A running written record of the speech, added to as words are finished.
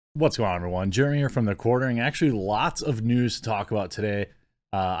What's going on, everyone? Jeremy here from the Quartering. Actually, lots of news to talk about today.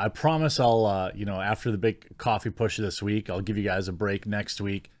 I promise I'll, after the big coffee push this week, I'll give you guys a break next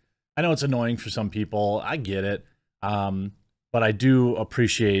week. I know it's annoying for some people. I get it. But I do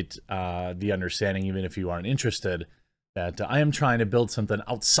appreciate the understanding, even if you aren't interested, that I am trying to build something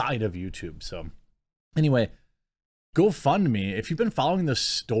outside of YouTube. So anyway, GoFundMe, if you've been following the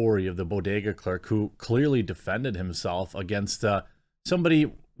story of the bodega clerk who clearly defended himself against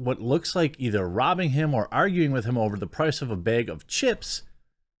somebody what looks like either robbing him or arguing with him over the price of a bag of chips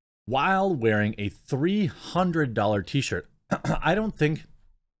while wearing a $300 t-shirt. I don't think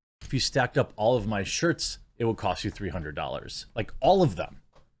if you stacked up all of my shirts, it would cost you $300. Like all of them.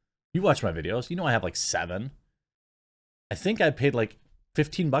 You watch my videos, you know I have like 7. I think I paid like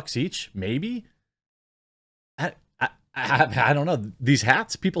 15 bucks each, maybe. I don't know. These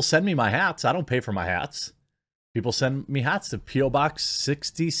hats, people send me my hats. I don't pay for my hats. People send me hats to P.O. Box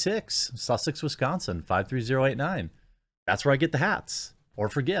 66, Sussex, Wisconsin, 53089. That's where I get the hats, or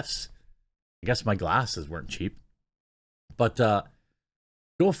for gifts. I guess my glasses weren't cheap. But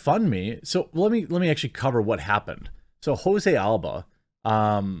GoFundMe. So let me actually cover what happened. So Jose Alba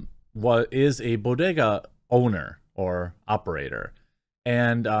is a bodega owner or operator,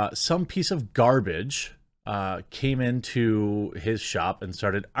 and some piece of garbage came into his shop and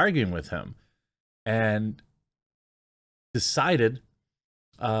started arguing with him, and decided,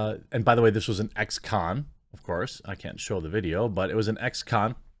 and by the way, this was an ex-con, of course. I can't show the video, but it was an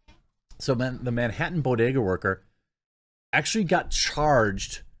ex-con. So the Manhattan bodega worker actually got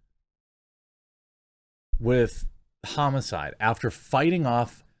charged with homicide after fighting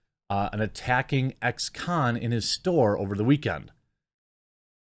off an attacking ex-con in his store over the weekend.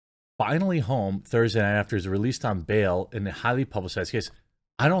 Finally home Thursday night after he's released on bail in a highly publicized case.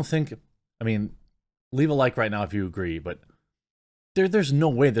 I don't think, I mean, leave a like right now if you agree, but there's no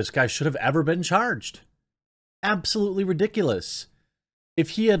way this guy should have ever been charged. Absolutely ridiculous. If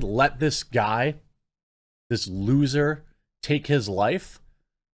he had let this guy, this loser, take his life,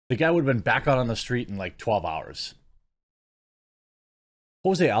 the guy would have been back out on the street in like 12 hours.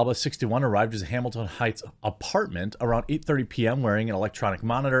 Jose Alba, 61, arrived at his Hamilton Heights apartment around 8:30 p.m. wearing an electronic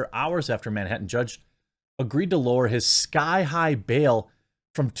monitor hours after Manhattan judge agreed to lower his sky-high bail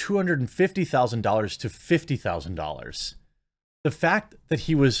from $250,000 to $50,000. The fact that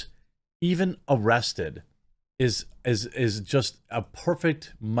he was even arrested is just a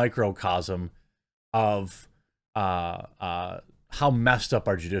perfect microcosm of how messed up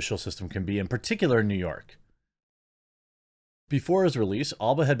our judicial system can be, in particular in New York. Before his release,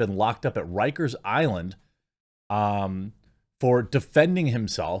 Alba had been locked up at Rikers Island for defending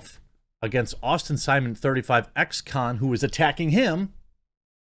himself against Austin Simon, 35, ex-con who was attacking him.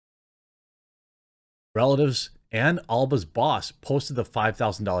 Relatives and Alba's boss posted the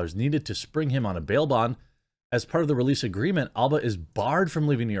 $5,000 needed to spring him on a bail bond. As part of the release agreement, Alba is barred from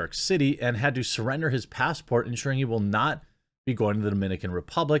leaving New York City and had to surrender his passport, ensuring he will not be going to the Dominican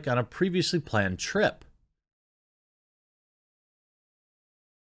Republic on a previously planned trip.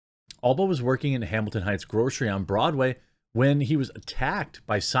 Alba was working in Hamilton Heights Grocery on Broadway when he was attacked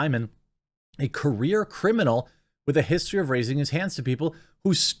by Simon, a career criminal with a history of raising his hands to people,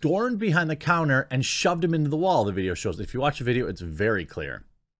 who stormed behind the counter and shoved him into the wall, the video shows. If you watch the video, it's very clear.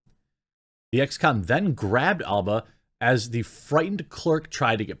 The ex-con then grabbed Alba as the frightened clerk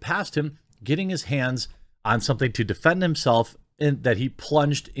tried to get past him, getting his hands on something to defend himself, and that he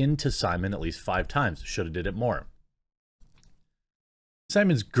plunged into Simon at least 5 times. Should have did it more.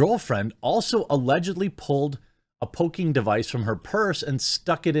 Simon's girlfriend also allegedly pulled a poking device from her purse and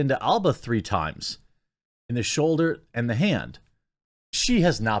stuck it into Alba 3 times, in the shoulder and the hand. She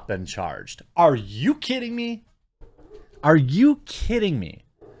has not been charged. Are you kidding me? Are you kidding me?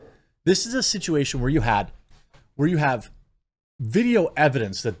 This is a situation where you have video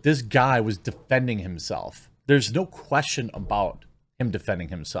evidence that this guy was defending himself. There's no question about him defending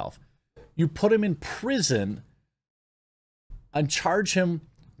himself. You put him in prison and charge him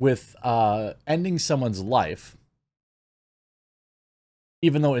with ending someone's life,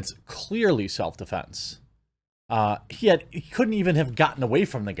 even though it's clearly self-defense. He couldn't even have gotten away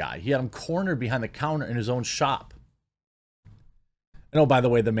from the guy. He had him cornered behind the counter in his own shop. And oh, by the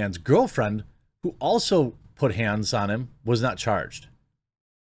way, the man's girlfriend, who also put hands on him, was not charged.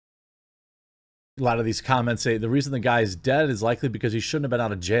 A lot of these comments say the reason the guy is dead is likely because he shouldn't have been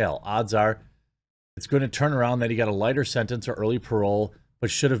out of jail. Odds are it's going to turn around that he got a lighter sentence or early parole, but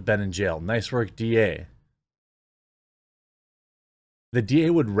should have been in jail. Nice work, DA. The DA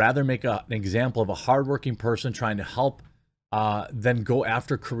would rather make an example of a hardworking person trying to help than go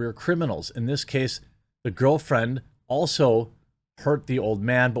after career criminals. In this case, the girlfriend also hurt the old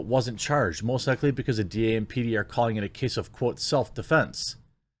man but wasn't charged, most likely because the DA and PD are calling it a case of, quote, self-defense.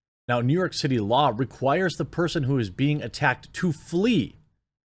 Now, New York City law requires the person who is being attacked to flee.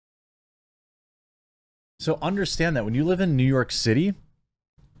 So understand that when you live in New York City,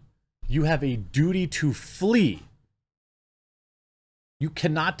 you have a duty to flee. You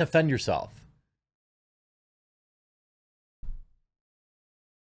cannot defend yourself.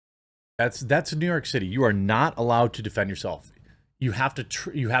 That's New York City. You are not allowed to defend yourself. You have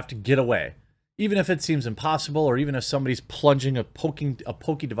to get away, even if it seems impossible, or even if somebody's plunging a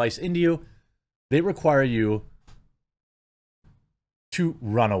pokey device into you. They require you to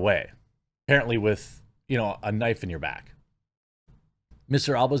run away, apparently with, you know, a knife in your back.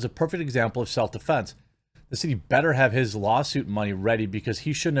 Mr. Alba is a perfect example of self-defense. The city better have his lawsuit money ready, because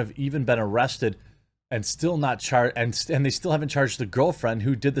he shouldn't have even been arrested and still not charged, and they still haven't charged the girlfriend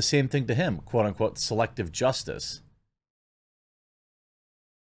who did the same thing to him, quote unquote, selective justice.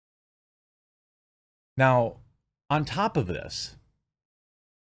 Now, on top of this,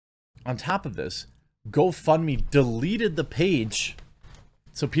 GoFundMe deleted the page.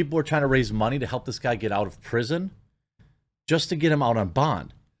 So people were trying to raise money to help this guy get out of prison, just to get him out on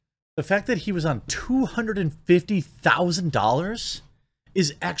bond. The fact that he was on $250,000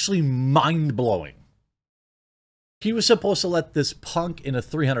 is actually mind-blowing. He was supposed to let this punk in a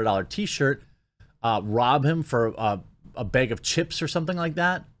 $300 t-shirt rob him for a bag of chips or something like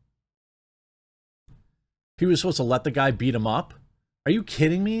that. He was supposed to let the guy beat him up. Are you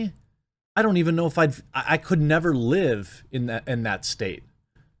kidding me? I don't even know if I could never live in that state.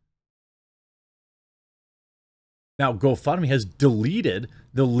 Now, GoFundMe has deleted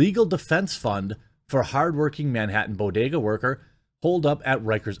the legal defense fund for hardworking Manhattan bodega worker holed up at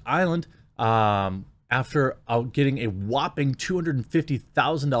Rikers Island after getting a whopping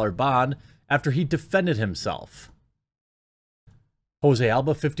 $250,000 bond after he defended himself. Jose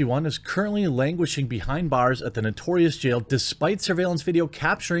Alba, 51, is currently languishing behind bars at the notorious jail despite surveillance video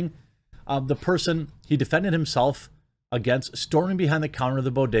capturing the person he defended himself against storming behind the counter of the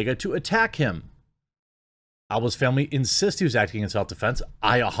bodega to attack him. Alba's family insists he was acting in self-defense.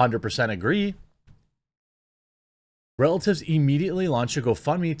 I 100% agree. Relatives immediately launched a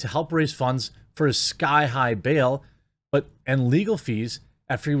GoFundMe to help raise funds for his sky-high bail and legal fees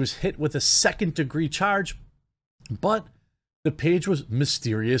after he was hit with a second-degree charge, but the page was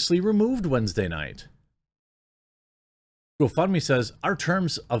mysteriously removed Wednesday night. GoFundMe says, our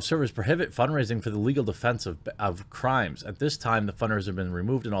terms of service prohibit fundraising for the legal defense of crimes. At this time, the funders have been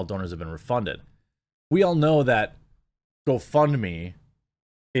removed and all donors have been refunded. We all know that GoFundMe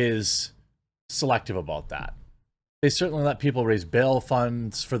is selective about that. They certainly let people raise bail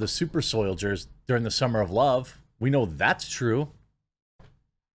funds for the super soldiers during the Summer of Love. We know that's true.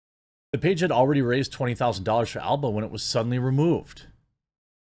 The page had already raised $20,000 for Alba when it was suddenly removed.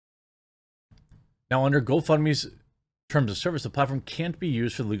 Now, under GoFundMe's terms of service, the platform can't be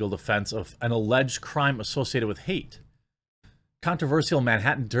used for legal defense of an alleged crime associated with hate. Controversial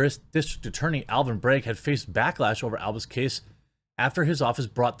Manhattan District Attorney Alvin Bragg had faced backlash over Alba's case after his office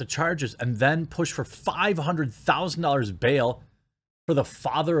brought the charges and then pushed for $500,000 bail for the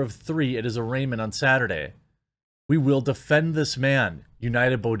father of three at his arraignment on Saturday. We will defend this man,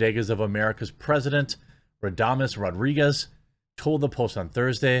 United Bodegas of America's president, Radames Rodriguez, told the Post on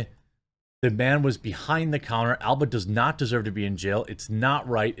Thursday. The man was behind the counter. Alba does not deserve to be in jail. It's not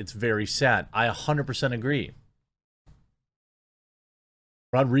right. It's very sad. I 100% agree.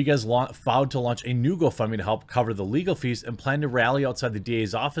 Rodriguez vowed to launch a new GoFundMe to help cover the legal fees and planned to rally outside the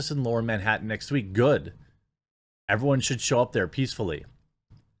DA's office in Lower Manhattan next week. Good. Everyone should show up there peacefully.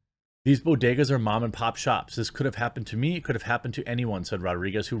 These bodegas are mom and pop shops. This could have happened to me. It could have happened to anyone, said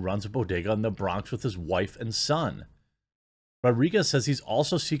Rodriguez, who runs a bodega in the Bronx with his wife and son. Rodriguez says he's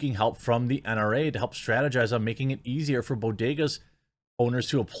also seeking help from the NRA to help strategize on making it easier for bodegas owners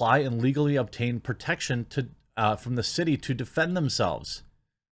to apply and legally obtain protection from the city to defend themselves.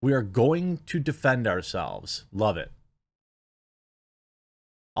 We are going to defend ourselves. Love it.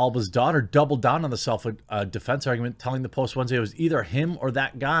 Alba's daughter doubled down on the self-defense argument, telling the Post Wednesday it was either him or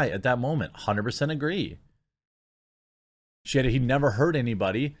that guy at that moment. 100% agree. He never hurt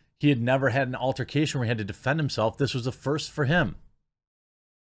anybody. He had never had an altercation where he had to defend himself. This was a first for him.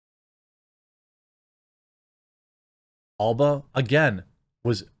 Alba, again,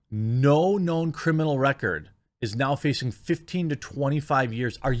 was no known criminal record, is now facing 15 to 25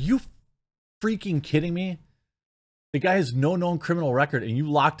 years. Are you freaking kidding me? The guy has no known criminal record, and you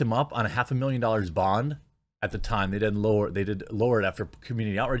locked him up on a $500,000 bond at the time. They did lower it after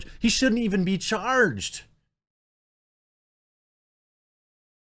community outrage. He shouldn't even be charged.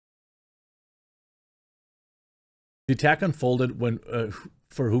 The attack unfolded when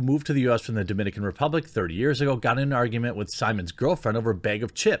for who moved to the U.S. from the Dominican Republic 30 years ago, got in an argument with Simon's girlfriend over a bag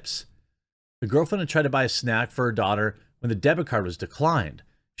of chips. The girlfriend had tried to buy a snack for her daughter when the debit card was declined.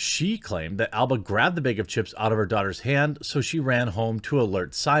 She claimed that Alba grabbed the bag of chips out of her daughter's hand, so she ran home to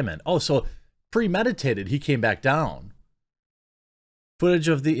alert Simon. Oh, so premeditated, he came back down. Footage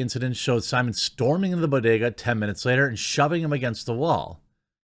of the incident showed Simon storming into the bodega 10 minutes later and shoving him against the wall.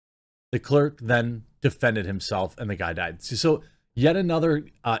 The clerk then defended himself and the guy died. So yet another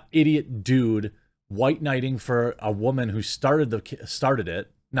idiot dude white knighting for a woman who started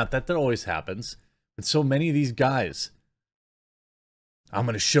it. Not that always happens, but so many of these guys. I'm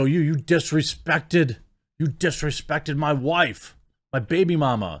going to show you, you disrespected my wife, my baby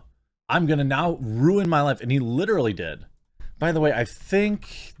mama. I'm going to now ruin my life. And he literally did. By the way, I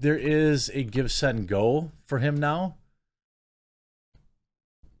think there is a give, set, and go for him now.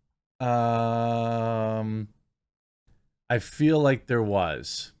 I feel like there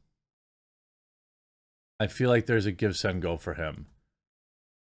was. I feel like there's a give, set, and go for him.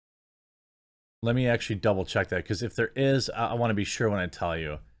 Let me actually double check that, because if there is, I want to be sure when I tell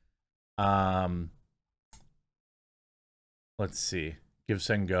you. Let's see. Give,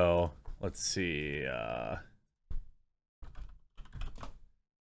 set, and go. Let's see.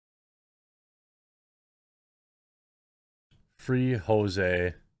 Free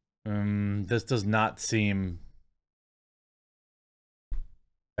Jose. This does not seem...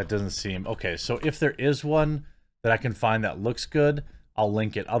 That doesn't seem... Okay, so if there is one that I can find that looks good, I'll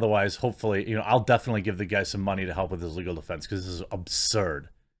link it. Otherwise, hopefully, you know, I'll definitely give the guy some money to help with his legal defense, because this is absurd.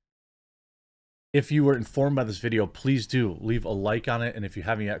 If you were informed by this video, please do leave a like on it. And if you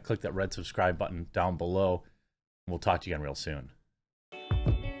haven't yet, click that red subscribe button down below. We'll talk to you again real soon.